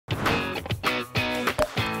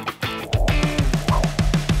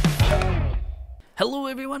Hello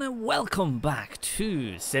everyone and welcome back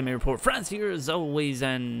to SimAirport. France here as always,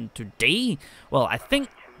 and today, well, I think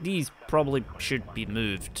these probably should be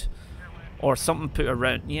moved. Or something put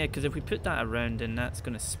around, yeah, because if we put that around then that's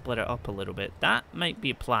going to split it up a little bit. That might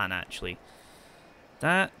be a plan actually.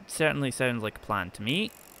 That certainly sounds like a plan to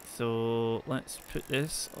me. So let's put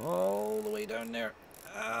this all the way down there.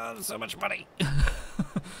 So much money.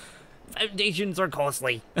 Foundations are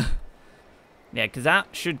costly. Yeah, because that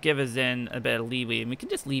should give us then a bit of leeway, and we can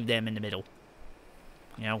just leave them in the middle.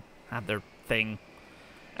 You know, have their thing.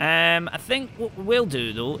 I think what we will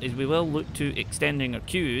do, though, is we will look to extending our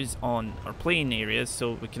queues on our plane areas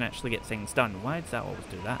so we can actually get things done. Why does that always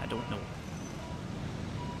do that? I don't know.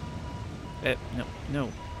 No.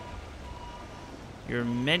 You're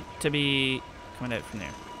meant to be coming out from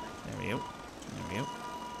there. There we go. There we go.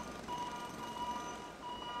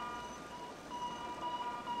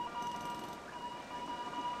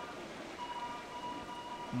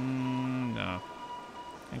 No.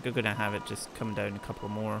 I think we're gonna have it just come down a couple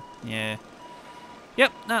more. Yeah.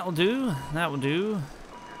 Yep, that'll do. That'll do.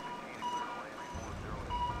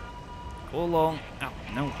 Go along. Oh,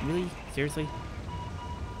 no, really? Seriously?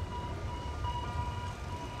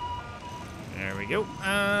 There we go.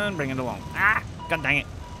 And bring it along. Ah! God dang it.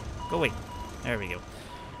 Go away. There we go.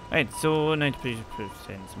 Right, so 90%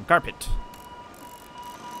 some carpet.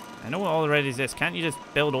 I know what already is this. Can't you just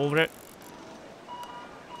build over it?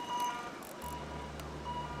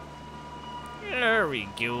 There we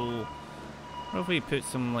go. What if we put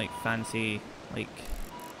some like fancy,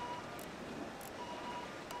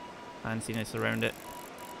 fanciness around it?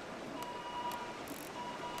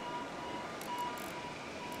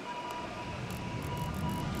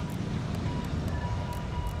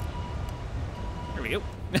 There we go.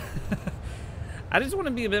 I just want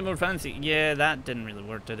to be a bit more fancy. Yeah, that didn't really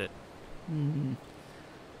work, did it?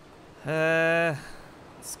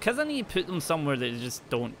 It's because I need to put them somewhere that just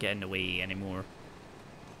don't get in the way anymore.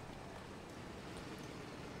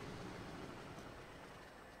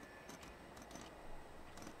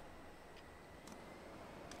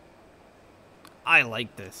 I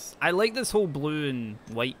like this. I like this whole blue and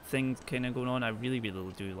white thing kind of going on. I really,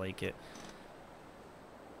 really do like it.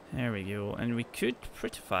 There we go. And we could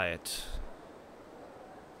prettify it.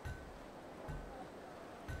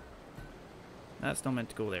 That's not meant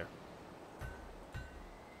to go there.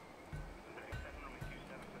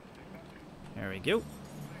 There we go.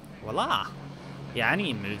 Voila! Yeah, I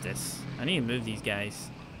need to move this. I need to move these guys.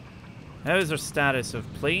 How's our status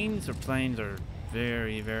of planes? Our planes are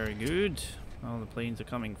very, very good. All the planes are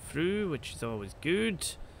coming through, which is always good.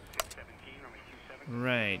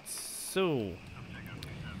 Right, so...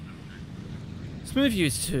 smooth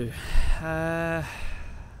use too. I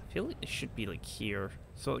feel like they should be like here.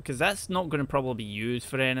 So, because that's not going to probably be used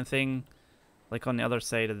for anything. Like on the other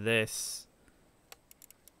side of this.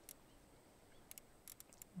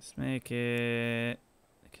 Let's make it...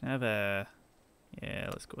 I can have a... yeah,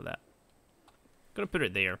 let's go with that. Gonna put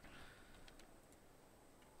it there.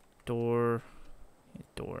 Door.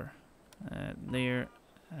 Door. There.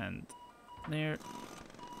 And there.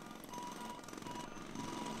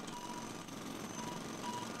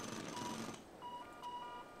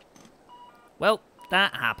 Well,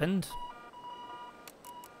 that happened.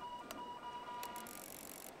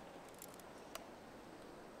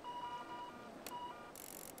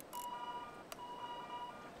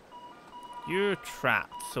 You're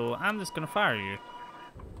trapped, so I'm just gonna fire you.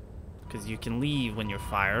 Because you can leave when you're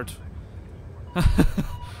fired.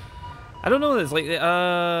 I don't know this, like, it's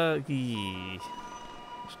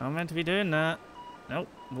not meant to be doing that. Nope,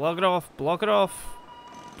 block it off, block it off.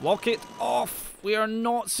 Block it off! We are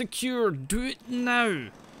not secure, do it now!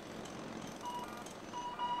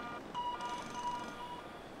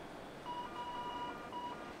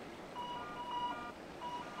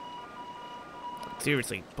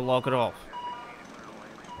 Seriously, block it off.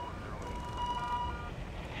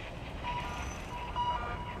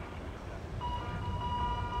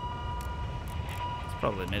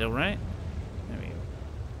 Probably middle, right? There we go.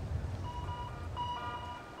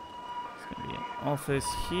 It's gonna be an office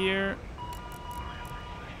here.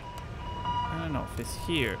 And an office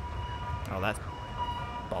here. Oh, that's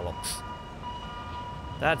bollocks.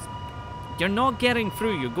 That's... you're not getting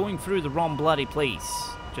through. You're going through the wrong bloody place.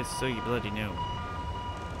 Just so you bloody know.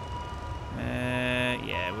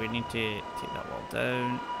 Yeah, we need to take that wall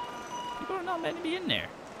down. People are not meant to be in there.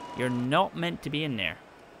 You're not meant to be in there.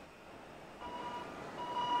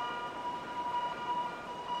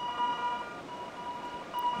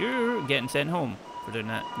 You're getting sent home for doing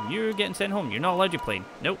that. You're getting sent home. You're not allowed your plane.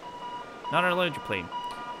 Nope. Not allowed your plane.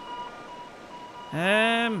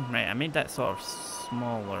 Right, I made that sort of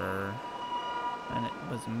smaller than it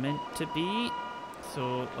was meant to be.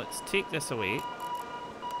 So let's take this away.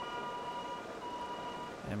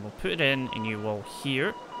 And we'll put it in a new wall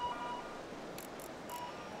here.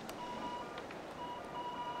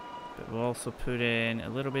 But we'll also put in a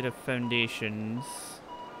little bit of foundations.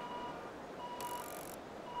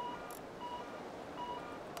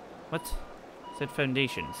 What? It said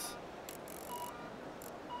foundations.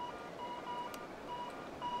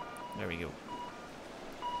 There we go.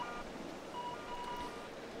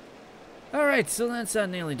 Alright, so that's not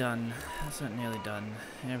nearly done. That's not nearly done.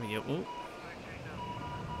 There we go. Oh.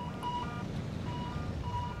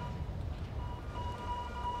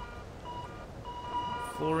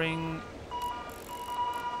 Flooring.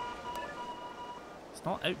 It's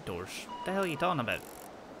not outdoors. What the hell are you talking about?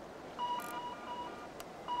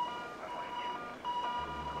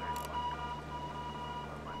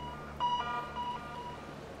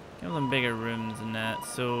 Give them bigger rooms and that.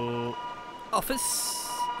 So, office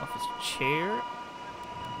chair.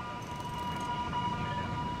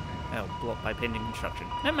 Oh, blocked by pending construction.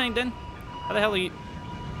 Never mind then. How the hell are you?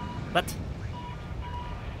 What?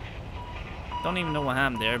 Don't even know what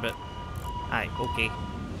happened there, but aye, okay.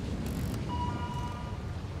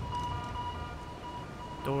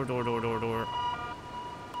 Door. There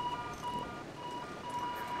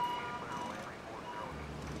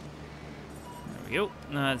we go.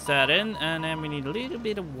 Now that's that in, and then we need a little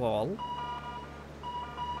bit of wall.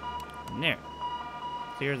 There.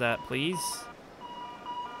 Clear that, please.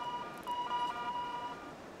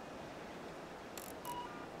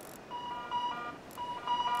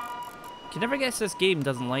 You can never guess this game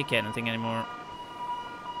doesn't like anything anymore.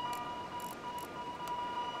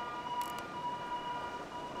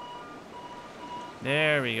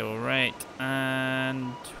 There we go, right.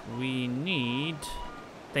 And we need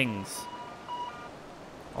things.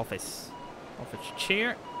 Office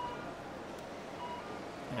chair.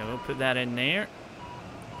 Yeah, we'll put that in there.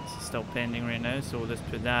 This is still pending right now, so we'll just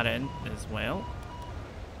put that in as well.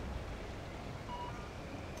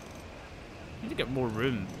 Need to get more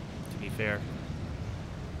room, to be fair.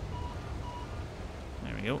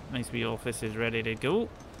 There we go. Nice wee office is ready to go.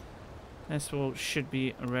 This will should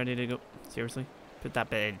be ready to go. Seriously? Put that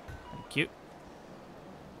bit in. Thank you.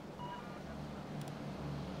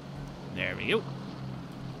 There we go.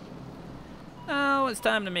 Now it's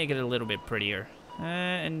time to make it a little bit prettier.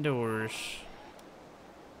 Indoors.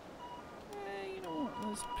 You know what?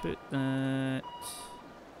 Let's put that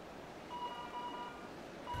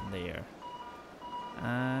there.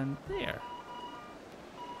 And there.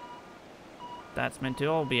 That's meant to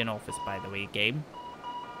all be an office, by the way, game.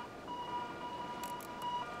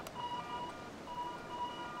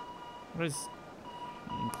 What is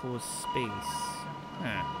enclosed space?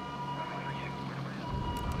 Huh.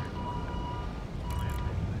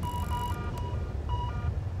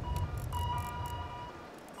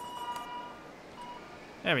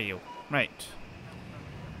 There we go. Right.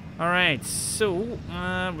 Alright, so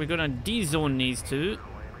we're gonna de-zone these two.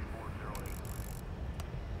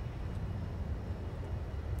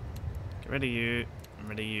 Get rid of you. Get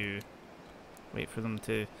rid of you. Wait for them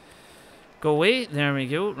to go away. There we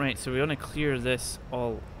go. Right, so we want to clear this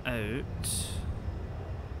all out.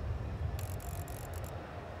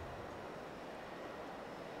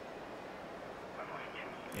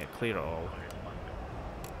 Yeah, clear it all.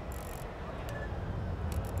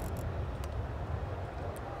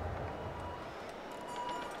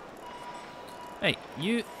 Hey,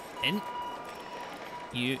 you in.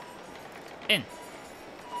 You in.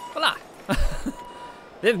 Voila!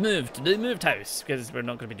 They've moved. They moved house because we're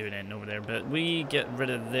not going to be doing anything over there. But we get rid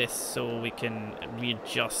of this so we can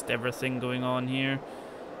readjust everything going on here.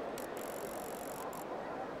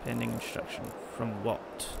 Pending instruction from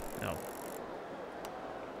what? No.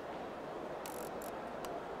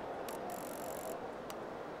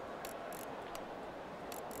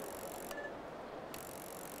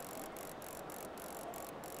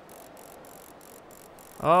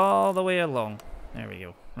 All the way along. There we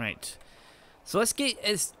go. Right. So this gate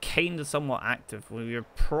is kind of somewhat active. We're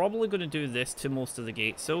probably going to do this to most of the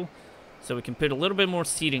gates, so we can put a little bit more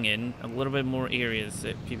seating in, a little bit more areas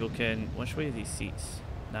that people can... Which way are these seats?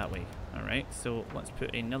 That way. Alright, so let's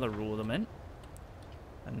put another row of them in.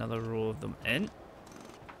 Another row of them in.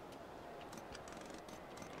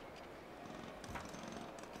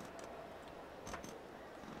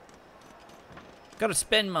 Gotta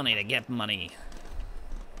spend money to get money.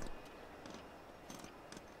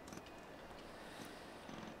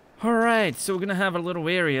 Alright, so we're gonna have our little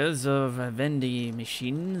areas of vending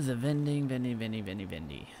machines. Vending.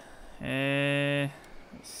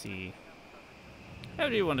 Let's see. How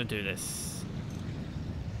do you want to do this?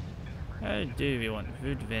 How do we want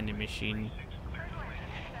food vending machine?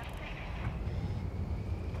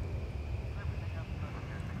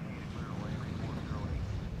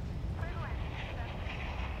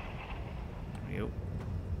 There we go.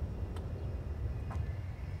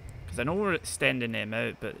 Because I know we're extending them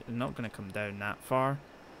out, but they're not going to come down that far.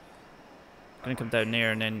 Going to come down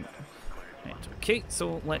there and then... Right, okay,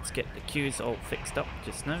 so let's get the queues all fixed up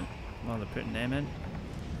just now while they're putting them in.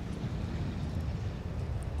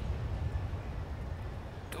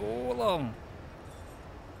 Go along.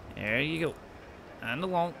 There you go. And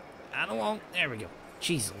along. And along. There we go.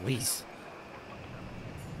 Jeez Louise.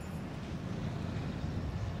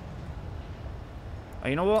 Oh,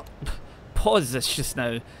 you know what? Pause this just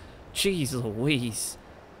now. Jeez Louise.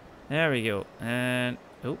 There we go. And...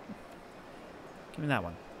 Oh. Give me that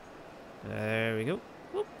one. There we go.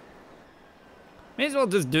 Whoop. May as well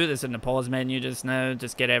just do this in the pause menu just now.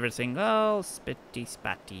 Just get everything all spitty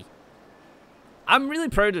spatty. I'm really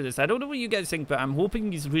proud of this. I don't know what you guys think, but I'm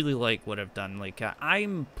hoping you really like what I've done. Like,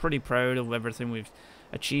 I'm pretty proud of everything we've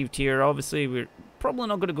achieved here. Obviously, we're probably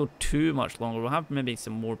not going to go too much longer. We'll have maybe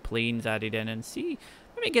some more planes added in and see.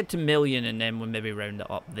 Maybe get to 1,000,000 and then we'll maybe round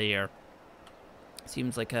it up there.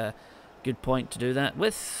 Seems like a good point to do that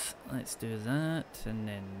with. Let's do that and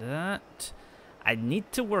then that. I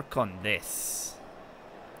need to work on this.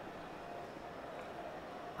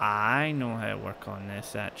 I know how to work on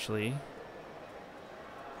this actually.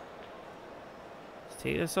 Let's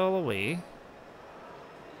take this all away.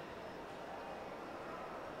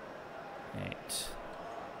 Right.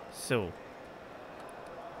 So,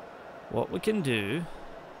 what we can do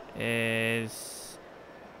is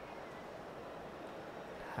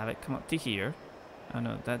have it come up to here. Oh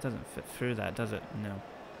no, that doesn't fit through that, does it? No.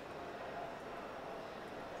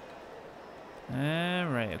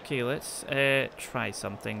 Right, okay, let's try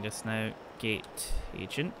something just now. Gate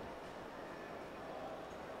agent.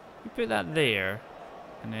 You put that there,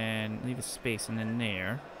 and then leave a space, and then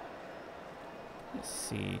there. Let's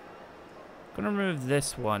see. I'm gonna remove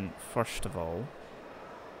this one first of all.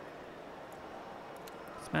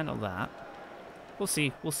 Dismantle that. We'll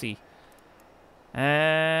see, we'll see.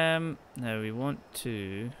 Now we want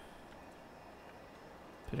to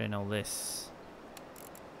put in all this.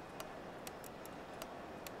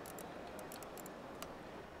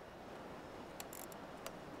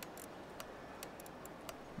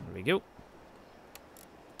 There we go.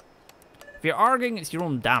 If you're arguing, it's your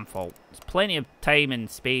own damn fault. There's plenty of time and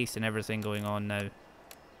space and everything going on now.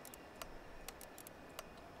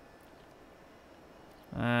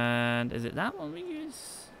 And is it that one we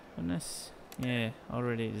use on this? Yeah,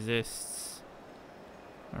 already exists.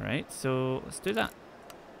 Alright, so let's do that.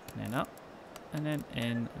 And then up, and then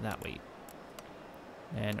in that way.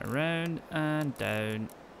 Then around and down.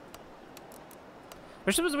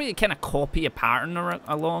 We're supposed to be kind of copy a pattern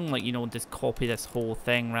along, like, you know, just copy this whole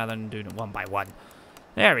thing rather than doing it one by one.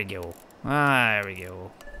 There we go. Ah, there we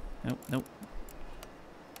go. Nope, nope.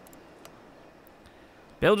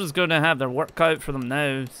 Builders going to have their work out for them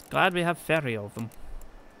now. Glad we have 30 of them.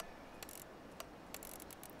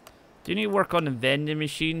 Do you need to work on the vending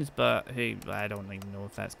machines? But hey, I don't even know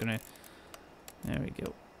if that's gonna. There we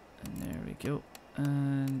go. And there we go.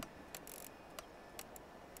 And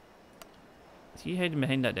is he hiding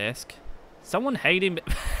behind that desk? Someone hiding.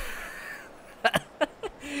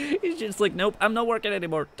 He's just like, nope, I'm not working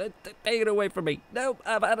anymore. Take it away from me. Nope,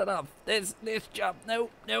 I've had enough. This job.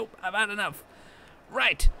 Nope, nope, I've had enough.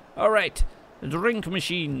 Right. All right. Drink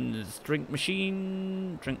machines. Drink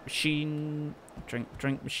machine. Drink machine. Drink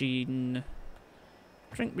machine.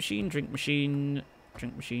 Drink machine. Drink machine.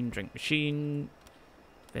 Drink machine. Drink machine.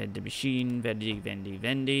 Vending machine.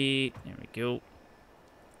 Vendy. There we go.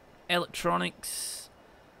 Electronics.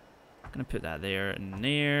 I'm gonna put that there and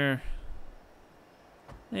there.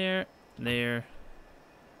 There.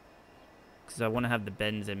 Because I want to have the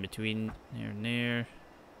bins in between. There and there.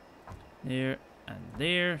 There and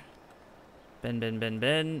there. Bin.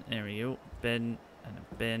 There we go. Bin and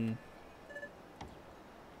a bin.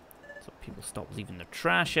 So people stop leaving their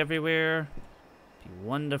trash everywhere. Be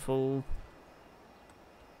wonderful.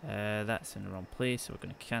 That's in the wrong place, so we're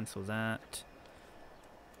going to cancel that.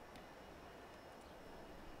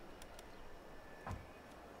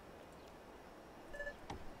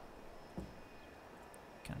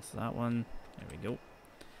 Cancel that one. There we go.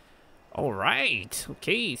 Alright,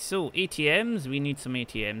 okay, so ATMs, we need some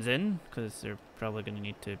ATMs in, because they're probably going to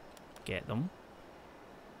need to get them.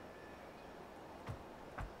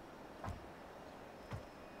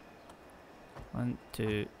 One,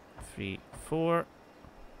 two, three, four.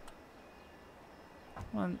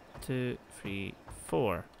 1, 2, 3,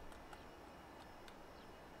 4.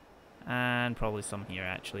 And probably some here,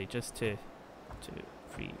 actually. Just 2,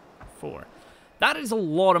 3, 4. That is a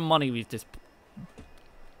lot of money we've just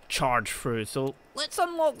charged through. So let's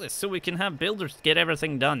unlock this so we can have builders get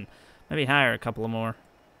everything done. Maybe hire a couple of more.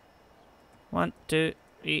 1, 2,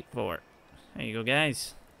 3, 4. There you go,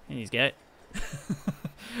 guys. There you get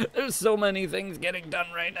it. There's so many things getting done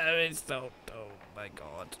right now. It's so... Oh, my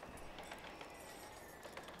God.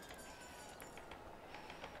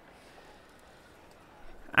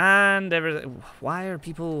 And everything. Why are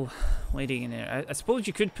people waiting in there? I suppose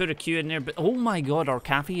you could put a queue in there, but oh my God, our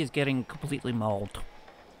cafe is getting completely mauled.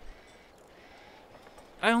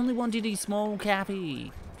 I only wanted a small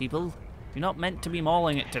cafe, people. You're not meant to be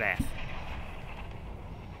mauling it to death.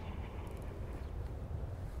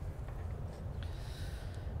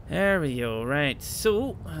 There we go. Right,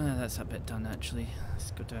 so that's a bit done actually.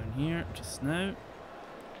 Let's go down here just now.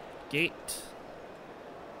 Gate.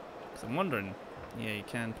 Because I'm wondering. Yeah, you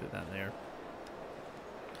can put that there.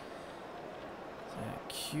 So,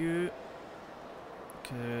 queue.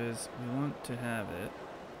 Because we want to have it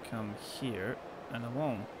come here and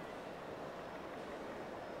along.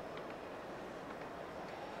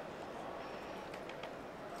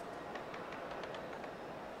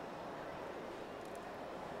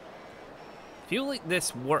 I feel like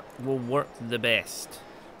this will work the best,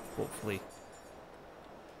 hopefully.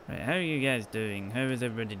 Right, how are you guys doing? How is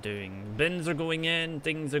everybody doing? Bins are going in,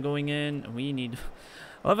 things are going in. We need...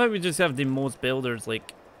 I love how we just have the most builders,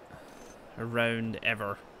 like, around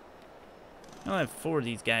ever. I only have 4 of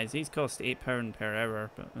these guys. These cost £8 per hour,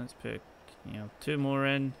 but let's put, you know, 2 more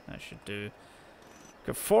in. That should do.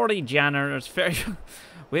 Got 40 janitors.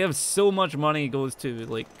 We have so much money goes to,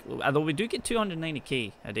 like, although we do get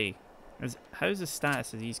 290k a day. How's the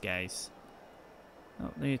status of these guys?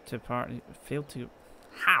 Not there to party. Failed to...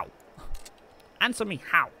 How? Answer me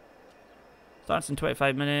how? Starts in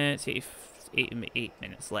 25 minutes. 8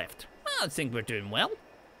 minutes left. Well, I think we're doing well.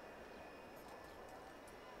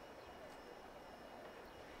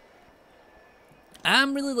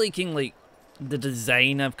 I'm really liking, like, the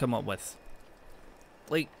design I've come up with.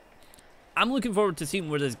 Like, I'm looking forward to seeing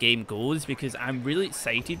where this game goes because I'm really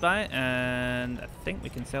excited by it, and I think we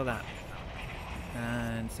can sell that.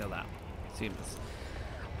 And sell that. Seamless.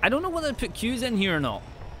 I don't know whether to put queues in here or not.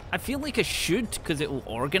 I feel like I should because it will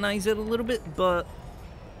organize it a little bit, but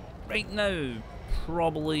right now,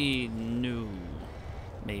 probably no.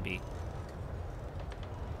 Maybe.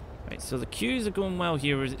 Right, so the queues are going well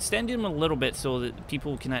here. We're extending them a little bit so that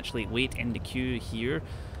people can actually wait in the queue here.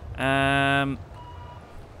 Maybe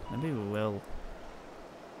we will.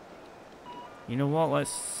 You know what?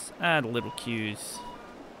 Let's add little queues.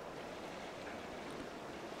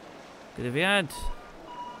 Because if we add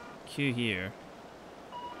queue here,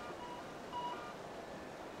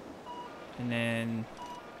 and then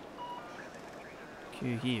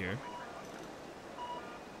queue here.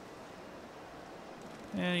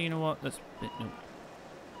 Yeah, you know what? That's no.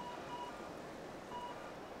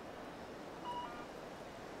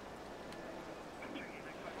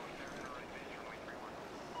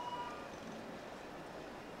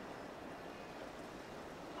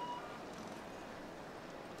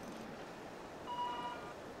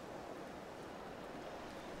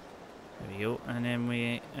 There we go, and then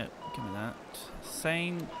we give me that.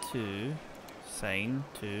 Sign to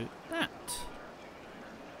that.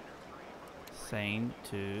 Sign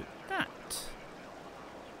to that.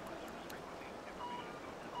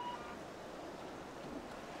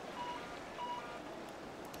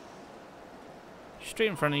 Straight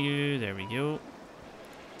in front of you, there we go.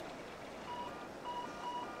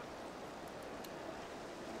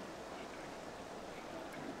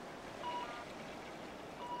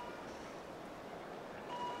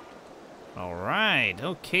 Alright,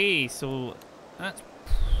 okay, so that's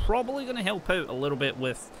probably going to help out a little bit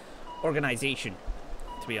with organization,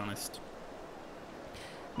 to be honest.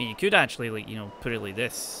 I mean, you could actually, like, you know, put it like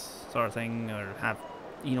this sort of thing, or have,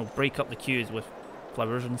 you know, break up the queues with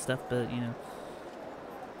flowers and stuff, but, you know.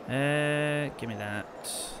 Give me that.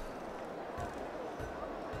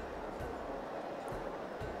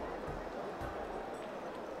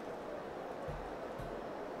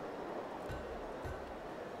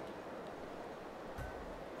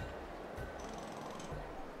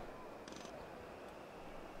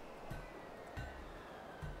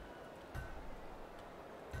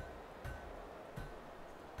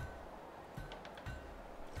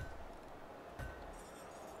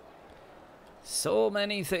 So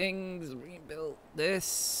many things rebuilt.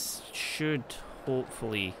 This should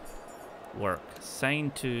hopefully work. Sign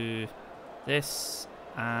to this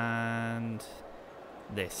and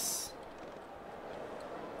this.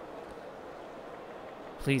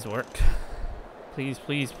 Please work. Please,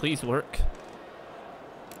 please, please work.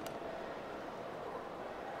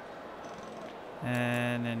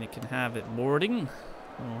 And then you can have it boarding.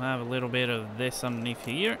 We'll have a little bit of this underneath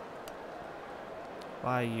here.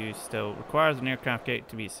 Why you still requires an aircraft gate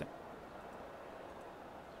to be assigned.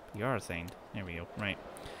 You are assigned. There we go. Right.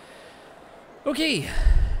 Okay.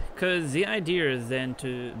 Because the idea is then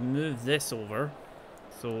to move this over.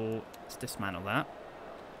 So let's dismantle that.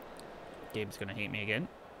 Gabe's gonna hate me again.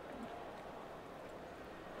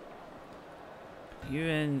 You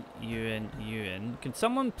in. Can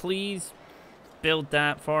someone please build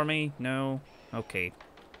that for me? No? Okay.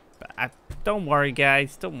 But don't worry,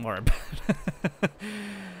 guys. Don't worry about it.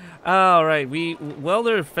 Alright, while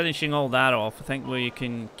they're finishing all that off, I think we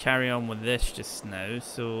can carry on with this just now.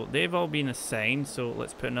 So they've all been assigned, so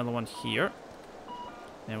let's put another one here.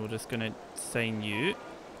 And we're just gonna assign you.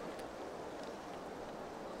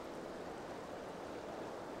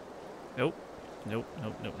 Nope. Nope,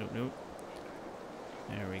 nope, nope, nope, nope.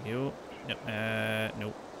 There we go. Nope.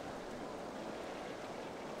 Nope.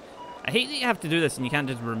 I hate that you have to do this and you can't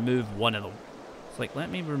just remove one of them. It's like,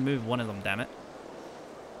 let me remove one of them, damn it.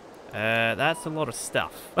 That's a lot of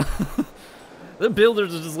stuff. The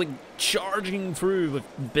builders are just like charging through with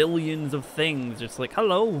billions of things. Just like,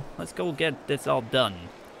 hello, let's go get this all done.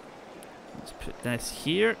 Let's put this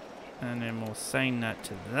here, and then we'll assign that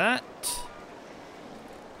to that.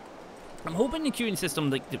 I'm hoping the queuing system,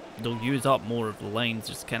 like, they'll use up more of the lines,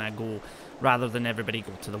 just kind of go, rather than everybody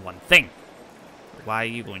go to the one thing. Why are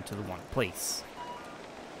you going to the one place?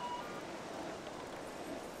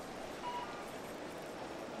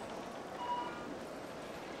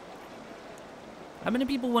 How many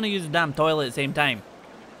people want to use a damn toilet at the same time?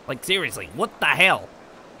 Like, seriously, what the hell?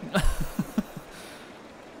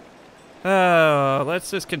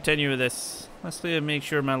 Let's just continue with this. Let's make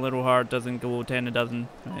sure my little heart doesn't go 10 a dozen.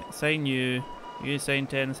 Right, assign you. You assign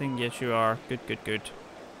to anything? Yes, you are. Good, good, good.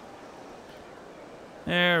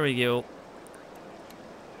 There we go.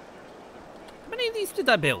 How many of these did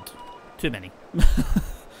I build? Too many.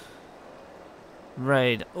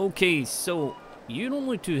 Right, okay, so you don't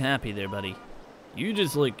look too happy there, buddy. You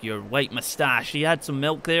just like your white mustache. You had some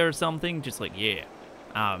milk there or something? Just like, yeah,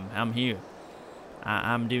 I'm here.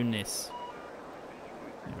 I'm doing this.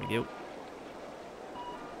 There we go.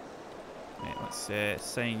 Right, let's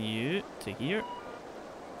assign you to here.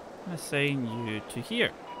 Assign you to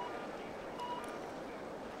here.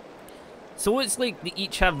 So it's like they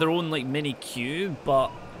each have their own like mini queue,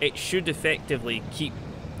 but it should effectively keep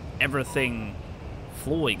everything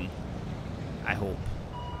flowing, I hope.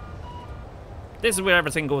 This is where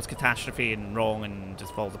everything goes catastrophe and wrong and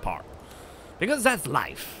just falls apart. Because that's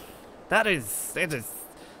life. It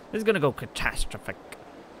is gonna go catastrophic.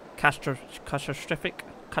 Catastrophic?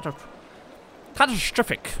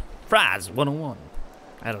 Catastrophic. Fraz 101.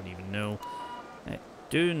 I don't even know.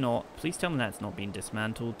 Do not. Please tell me that's not being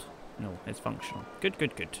dismantled. No, it's functional. Good,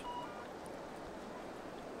 good, good.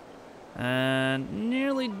 And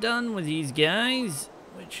nearly done with these guys,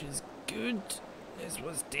 which is good. This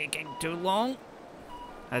was taking too long.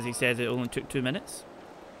 As he says, it only took 2 minutes.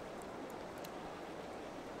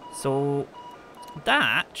 So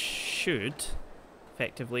that should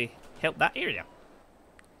effectively help that area.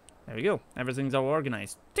 There we go. Everything's all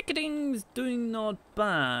organized. Ticketing's doing not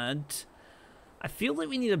bad. I feel like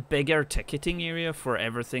we need a bigger ticketing area for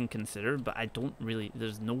everything considered, but I don't really,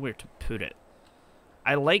 there's nowhere to put it.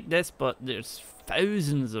 I like this, but there's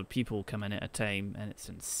thousands of people coming at a time, and it's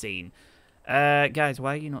insane. Guys,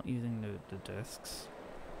 why are you not using the desks?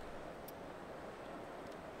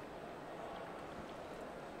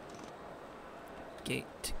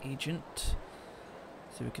 Gate agent.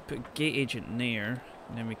 So we could put gate agent in there,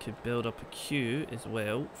 and then we could build up a queue as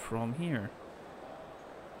well from here.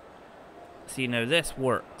 See, now this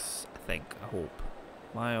works, I think, I hope.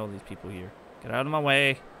 Why are all these people here? Get out of my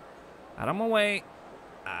way. Out of my way.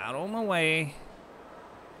 Out of my way.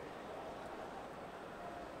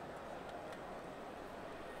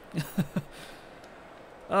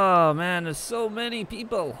 Oh man, there's so many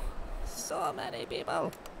people. So many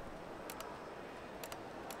people.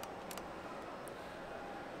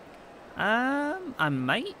 I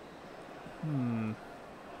might.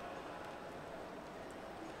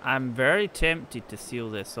 I'm very tempted to seal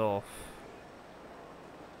this off.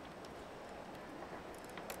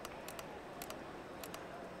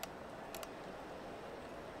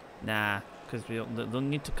 Nah, because they'll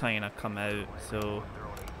need to kind of come out, so.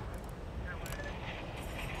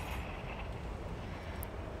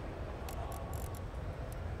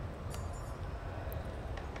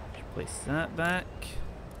 Place that back.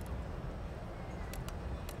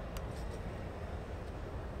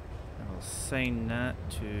 I'll assign that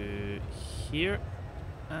to here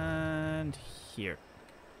and here.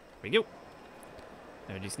 There we go.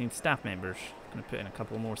 Now we just need staff members. Gonna put in a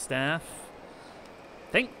couple more staff.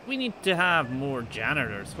 I think we need to have more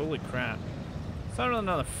janitors. Holy crap. Start with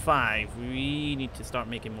another 5. We need to start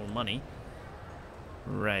making more money.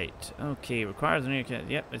 Right. Okay. Requires an air.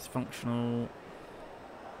 Yep, it's functional.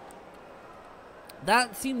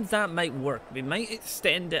 That seems that might work. We might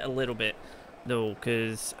extend it a little bit, though,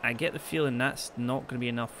 because I get the feeling that's not going to be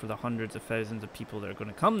enough for the hundreds of thousands of people that are going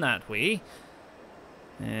to come that way.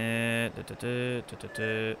 Yeah,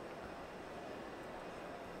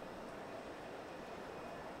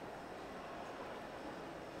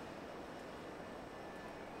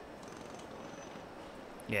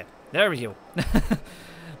 there we go.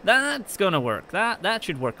 That's gonna work. That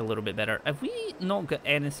should work a little bit better. Have we not got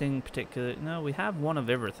anything particular? No, we have one of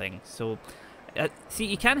everything. So, see,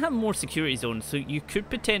 you can have more security zones. So you could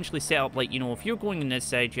potentially set up, like, you know, if you're going in this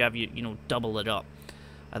side, you have you know, double it up.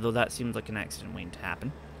 Although that seems like an accident waiting to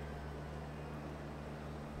happen.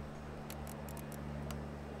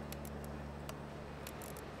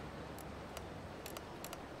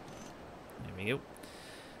 There we go.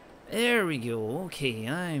 There we go. Okay,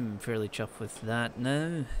 I'm fairly chuffed with that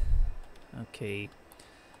now. Okay.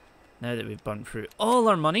 Now that we've burnt through all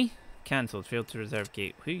our money. Cancelled. Failed to reserve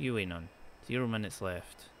gate. Who are you waiting on? 0 minutes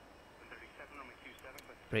left.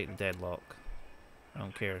 Break the deadlock. I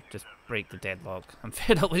don't care. Just break the deadlock. I'm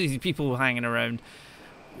fed up with these people hanging around.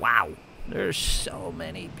 Wow. There's so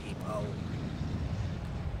many people.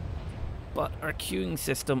 But our queuing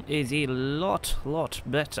system is a lot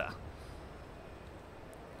better.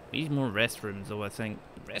 We need more restrooms, though, I think.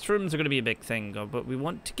 Restrooms are going to be a big thing, but we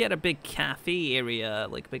want to get a big cafe area,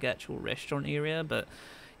 like a big actual restaurant area, but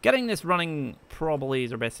getting this running probably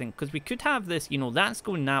is our best thing, because we could have this, you know, that's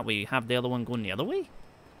going that way, have the other one going the other way.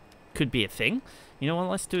 Could be a thing. You know what,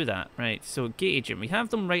 let's do that. Right, so gate agent, we have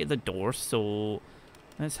them right at the door, so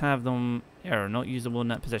let's have them, error, not usable in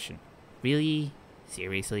that position. Really?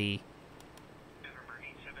 Seriously?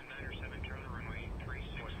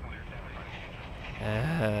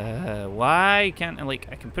 Why can't I, like,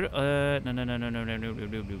 I can put it, no.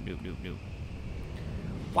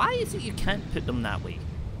 Why is it you can't put them that way?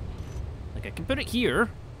 Like, I can put it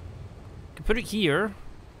here. I can put it here,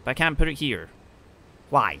 but I can't put it here.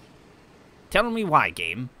 Why? Tell me why,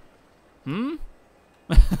 game. Hmm?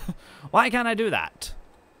 Why can't I do that?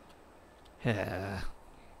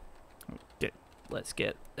 Let's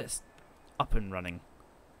get this up and running.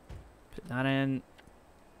 Put that in.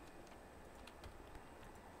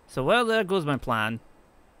 So, well, there goes my plan.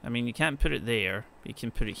 I mean, you can't put it there, but you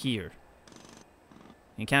can put it here.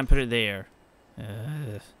 You can't put it there.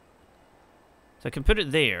 So I can put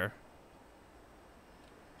it there.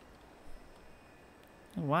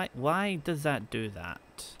 Why does that do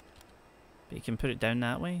that? But you can put it down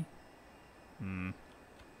that way?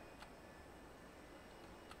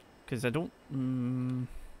 Because I don't...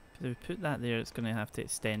 if we put that there, it's going to have to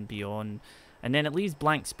extend beyond... And then it leaves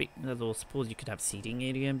blank space. Although I suppose you could have seating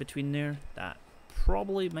area in between there. That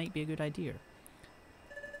probably might be a good idea.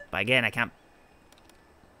 But again, I can't...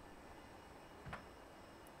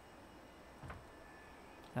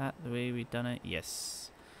 That the way we've done it?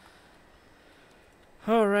 Yes.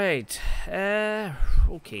 Alright.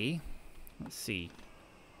 Okay. Let's see.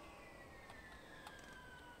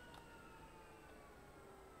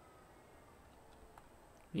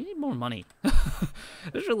 We need more money.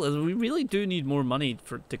 We really do need more money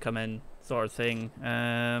to come in, sort of thing.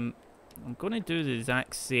 I'm going to do the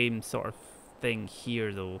exact same sort of thing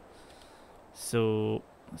here, though. So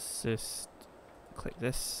let's just click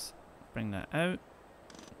this, bring that out,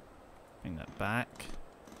 bring that back.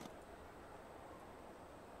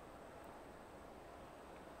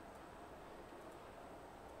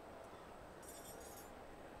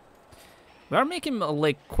 We are making,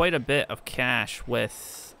 like, quite a bit of cash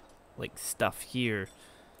with, like, stuff here.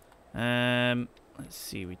 Let's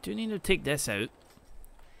see, we do need to take this out.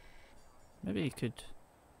 Maybe you could...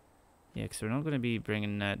 Yeah, because we're not going to be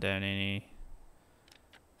bringing that down any...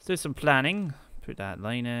 Let's do some planning. Put that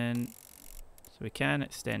line in. So we can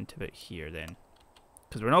extend to it here, then.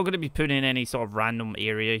 Because we're not going to be putting in any sort of random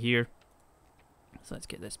area here. So let's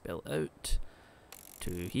get this built out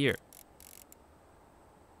to here.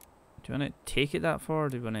 Do you want to take it that far, or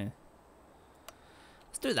do you want to...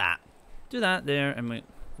 Let's do that. Do that there, and we...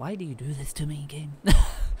 Why do you do this to me, game?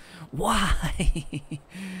 Why?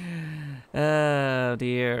 Oh,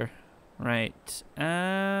 dear. Right.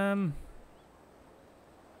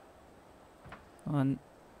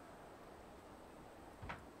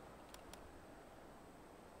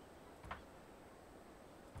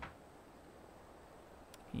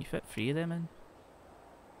 fit 3 of them in?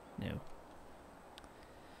 No.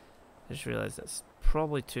 I just realised that's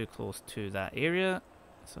probably too close to that area.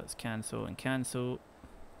 So let's cancel and cancel.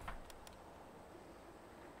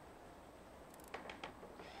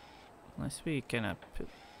 Unless we kind of put...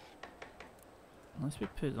 Unless we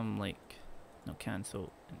put them like... No,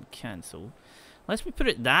 cancel and cancel. Unless we put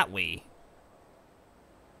it that way.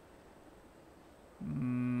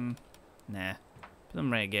 Nah. Put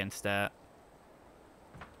them right against that.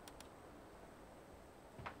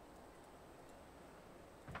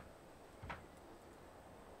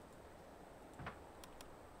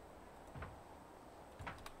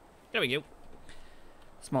 There we go.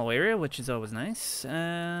 Small area, which is always nice.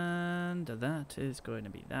 And that is going to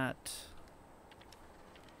be that.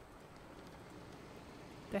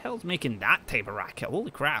 The hell's making that type of racket? Holy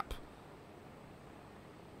crap.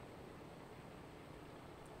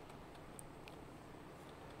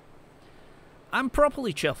 I'm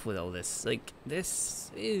properly chuffed with all this. Like,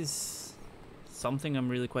 this is something I'm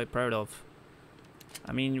really quite proud of.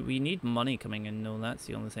 I mean, we need money coming in, no, that's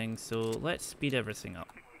the only thing. So let's speed everything up.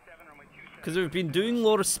 Because we've been doing a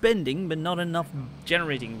lot of spending, but not enough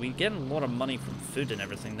generating. We get a lot of money from food and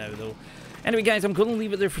everything now, though. Anyway, guys, I'm going to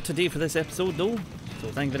leave it there for today for this episode, though. So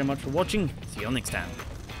thank you very much for watching. See you all next time.